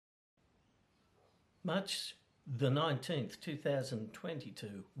March the 19th,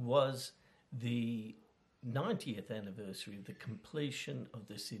 2022 was the 90th anniversary of the completion of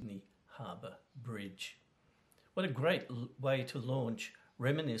the Sydney Harbour Bridge. What a great way to launch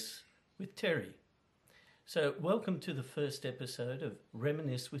Reminisce with Terry. So welcome to the first episode of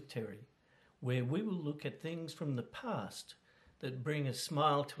Reminisce with Terry, where we will look at things from the past that bring a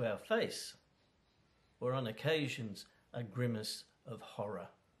smile to our face, or on occasions a grimace of horror.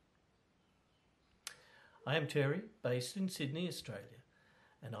 I am Terry, based in Sydney, Australia,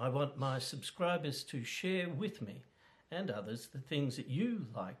 and I want my subscribers to share with me and others the things that you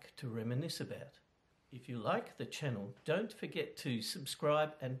like to reminisce about. If you like the channel, don't forget to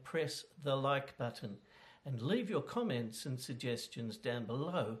subscribe and press the like button, and leave your comments and suggestions down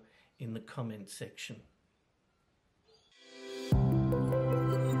below in the comment section.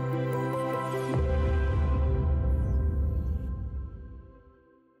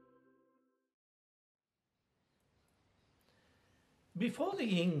 Before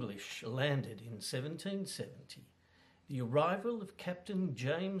the English landed in 1770, the arrival of Captain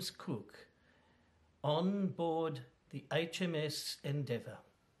James Cook on board the HMS Endeavour,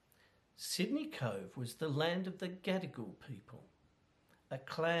 Sydney Cove was the land of the Gadigal people, a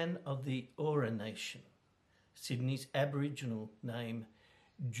clan of the Eora Nation. Sydney's Aboriginal name,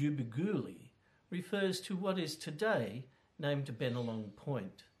 Jubiguli, refers to what is today named Bennelong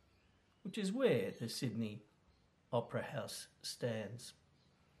Point, which is where the Sydney Opera House stands,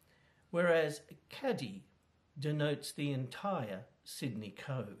 whereas Caddy denotes the entire Sydney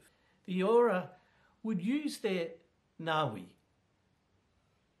Cove. The Eora would use their Nawi,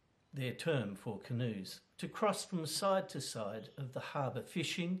 their term for canoes, to cross from side to side of the harbour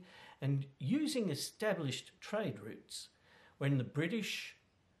fishing and using established trade routes. When the British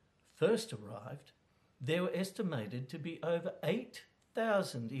first arrived, there were estimated to be over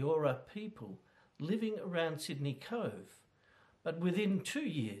 8,000 Eora people living around Sydney Cove, but within 2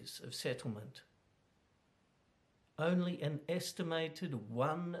 years of settlement, only an estimated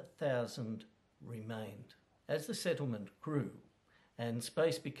 1,000 remained. As the settlement grew and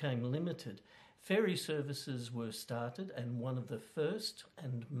space became limited, ferry services were started, and one of the first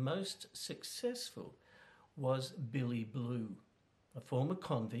and most successful was Billy Blue. A former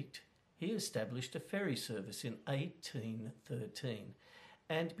convict, he established a ferry service in 1813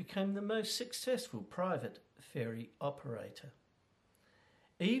 and became the most successful private ferry operator.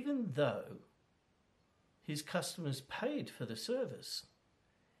 Even though his customers paid for the service,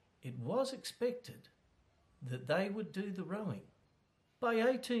 it was expected that they would do the rowing. By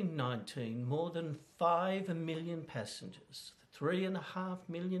 1819, more than 5 million passengers, 3.5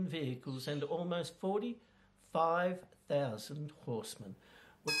 million vehicles, and almost 45,000 horsemen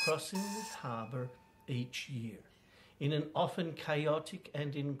were crossing the harbour each year, in an often chaotic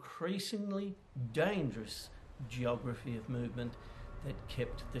and increasingly dangerous geography of movement that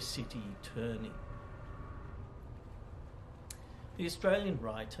kept the city turning. The Australian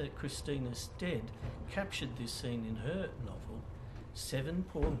writer Christina Stead captured this scene in her novel, Seven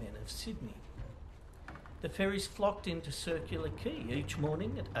Poor Men of Sydney. The ferries flocked into Circular Quay each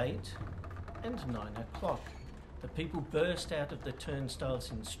morning at 8 and 9 o'clock. The people burst out of the turnstiles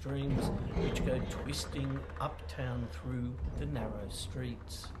in streams which go twisting uptown through the narrow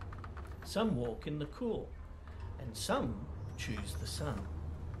streets. Some walk in the cool, and some choose the sun.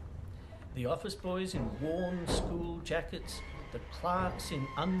 The office boys in warm school jackets, the clerks in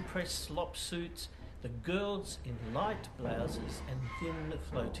unpressed slop suits, the girls in light blouses and thin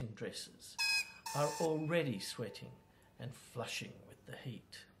floating dresses are already sweating and flushing with the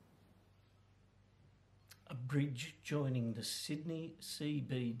heat. A bridge joining the Sydney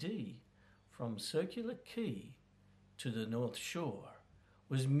CBD from Circular Quay to the North Shore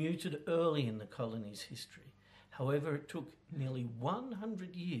was mooted early in the colony's history. However, it took nearly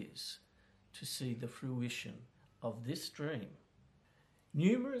 100 years to see the fruition of this dream.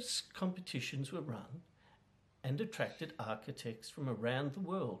 Numerous competitions were run and attracted architects from around the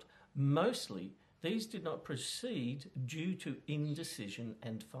world. Mostly, these did not proceed due to indecision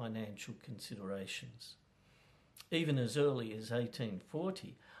and financial considerations. Even as early as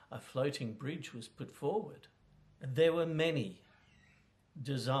 1840, a floating bridge was put forward. There were many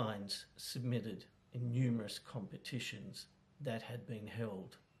designs submitted in numerous competitions that had been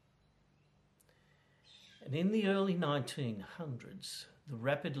held. And in the early 1900s, the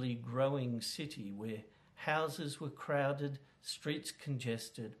rapidly growing city, where houses were crowded, streets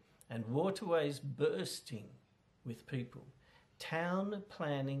congested, and waterways bursting with people, town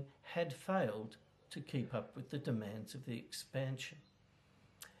planning had failed to keep up with the demands of the expansion.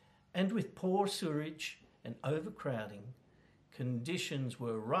 And with poor sewerage and overcrowding, conditions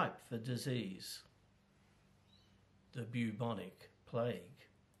were ripe for disease. the bubonic plague.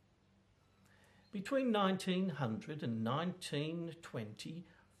 Between 1900 and 1920,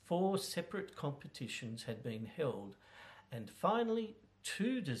 4 separate competitions had been held, and finally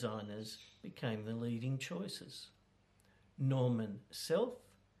 2 designers became the leading choices: Norman Self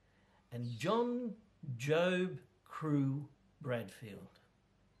and John Job Crew Bradfield.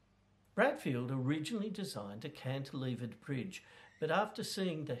 Bradfield originally designed a cantilevered bridge, but after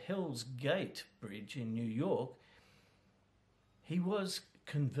seeing the Hell's Gate Bridge in New York, he was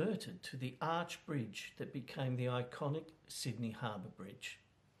converted to the arch bridge that became the iconic Sydney Harbour Bridge.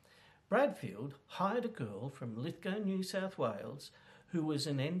 Bradfield hired a girl from Lithgow, New South Wales, who was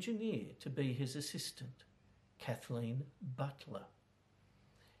an engineer, to be his assistant, Kathleen Butler.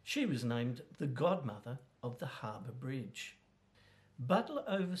 She was named the godmother of the Harbour Bridge. Butler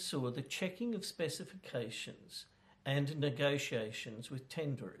oversaw the checking of specifications and negotiations with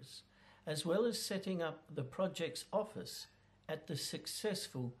tenderers, as well as setting up the project's office at the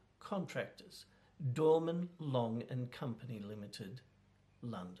successful contractors, Dorman Long and Company Limited,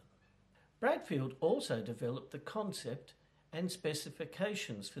 London. Bradfield also developed the concept and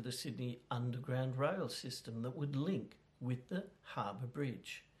specifications for the Sydney Underground Rail system that would link with the Harbour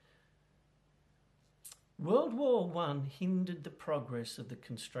Bridge. World War I hindered the progress of the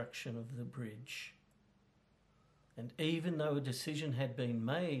construction of the bridge. And even though a decision had been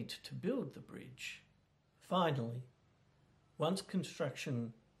made to build the bridge, finally, once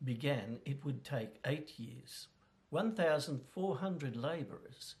construction began, it would take 8 years, 1,400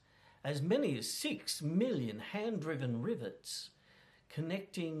 labourers, as many as 6 million hand-driven rivets,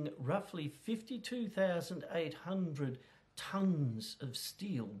 connecting roughly 52,800 tonnes of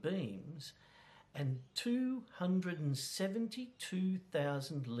steel beams and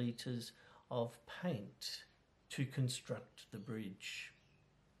 272,000 litres of paint to construct the bridge.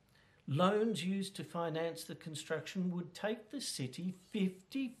 Loans used to finance the construction would take the city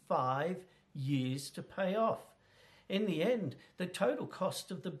 55 years to pay off. In the end, the total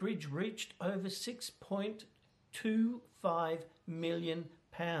cost of the bridge reached over £6.25 million,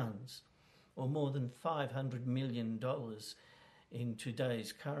 or more than $500 million in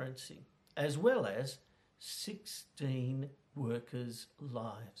today's currency, as well as 16 workers'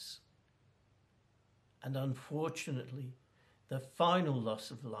 lives. And unfortunately, the final loss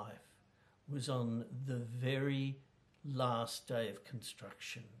of life was on the very last day of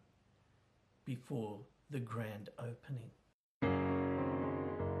construction, before the grand opening.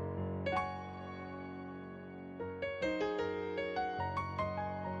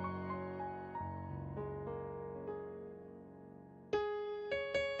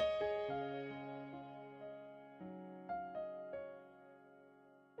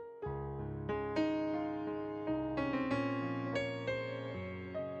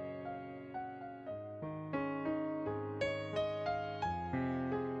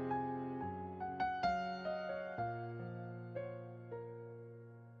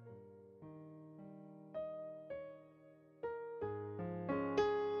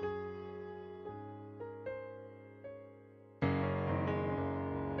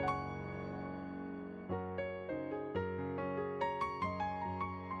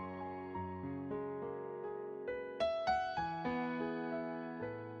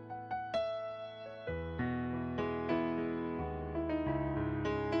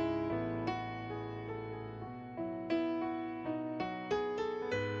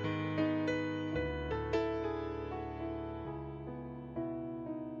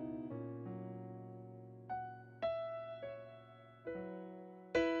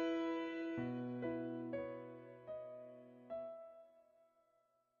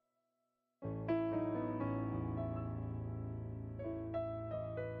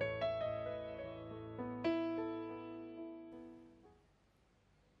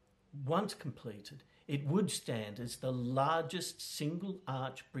 Once completed, it would stand as the largest single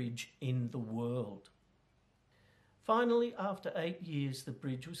arch bridge in the world. Finally, after 8 years, the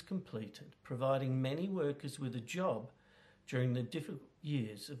bridge was completed, providing many workers with a job during the difficult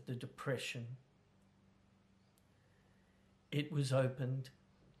years of the Depression. It was opened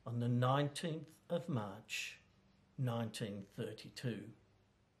on the 19th of March, 1932.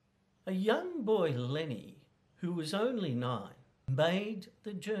 A young boy, Lenny, who was only 9, made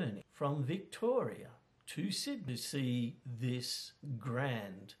the journey from Victoria to Sydney to see this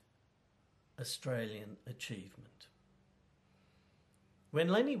grand Australian achievement. When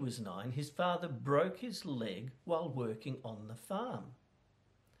Lenny was 9, his father broke his leg while working on the farm.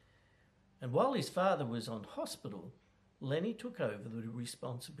 And while his father was on hospital, Lenny took over the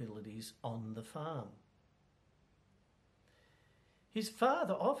responsibilities on the farm. His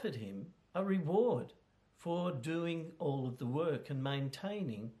father offered him a reward for doing all of the work and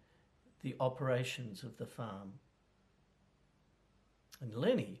maintaining the operations of the farm. And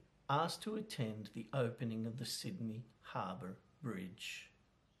Lenny asked to attend the opening of the Sydney Harbour Bridge.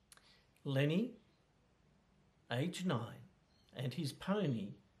 Lenny, age 9, and his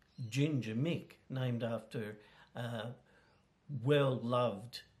pony, Ginger Mick, named after a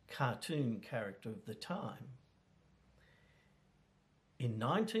well-loved cartoon character of the time, in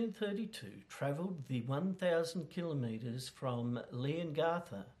 1932 travelled the 1,000 kilometres from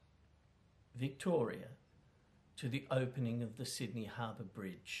Leongatha, Victoria, to the opening of the Sydney Harbour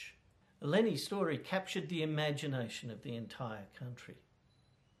Bridge. Lenny's story captured the imagination of the entire country,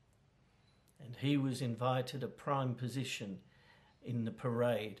 and he was invited a prime position in the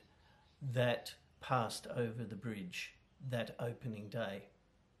parade that passed over the bridge that opening day.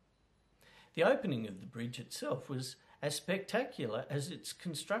 The opening of the bridge itself was as spectacular as its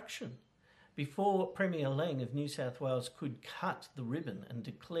construction. Before Premier Lang of New South Wales could cut the ribbon and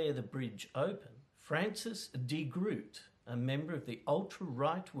declare the bridge open, Francis de Groot, a member of the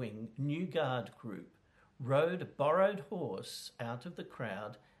ultra-right-wing New Guard group, rode a borrowed horse out of the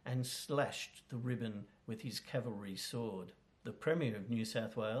crowd and slashed the ribbon with his cavalry sword. The Premier of New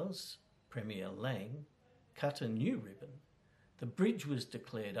South Wales, Premier Lang, cut a new ribbon. The bridge was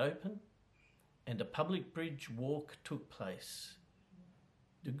declared open and a public bridge walk took place.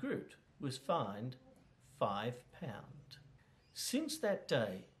 De Groot was fined £5. Since that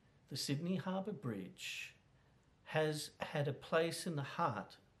day, the Sydney Harbour Bridge has had a place in the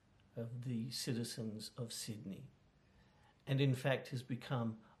heart of the citizens of Sydney, and in fact has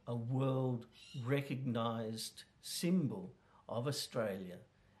become a world recognised symbol of Australia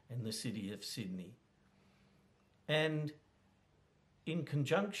and the city of Sydney. And in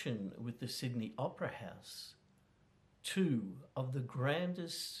conjunction with the Sydney Opera House, two of the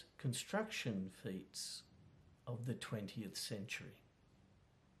grandest construction feats of the 20th century.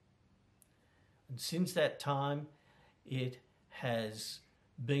 And since that time, it has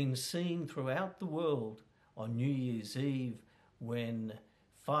been seen throughout the world on New Year's Eve when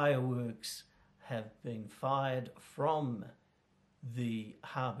fireworks have been fired from the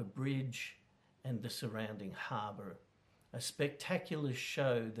Harbour Bridge and the surrounding harbour. A spectacular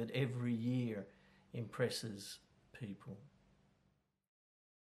show that every year impresses people.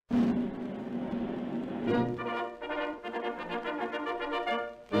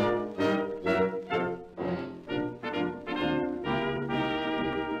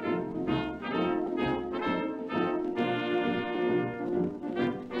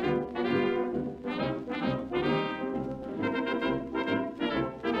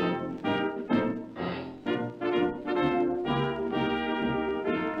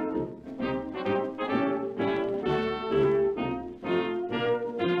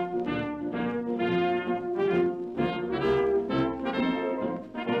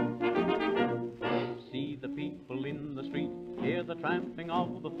 Tramping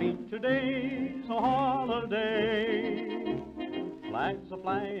of the feet, today's a holiday. Flags are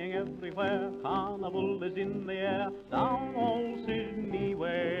flying everywhere, carnival is in the air, down old Sydney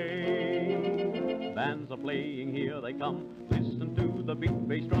way. Bands are playing, here they come, listen to the big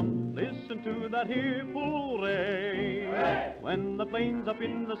bass drum, listen to that here hooray. Hey! When the planes up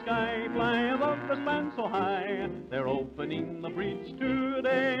in the sky fly above the span so high, they're opening the bridge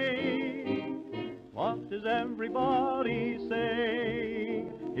today. What does everybody say?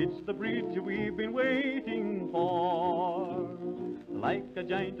 It's the bridge we've been waiting for. Like a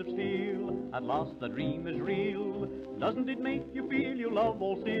giant of steel, at last the dream is real. Doesn't it make you feel you love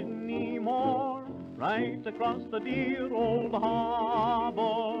old Sydney more? Right across the dear old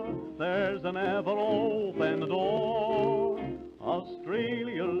harbour, there's an ever-open door.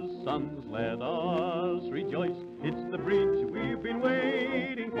 Australia's sons, let us rejoice. It's the bridge we've been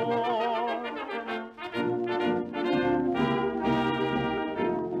waiting for.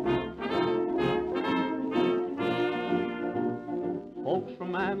 Folks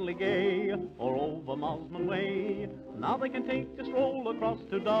from Manly Gay or over Mosman Way, now they can take a stroll across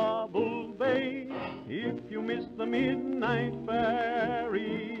to Double Bay. If you miss the midnight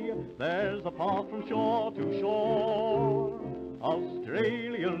ferry, there's a path from shore to shore.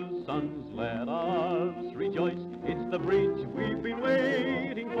 Australia's sons, let us rejoice. It's the bridge we've been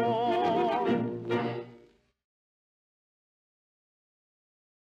waiting for.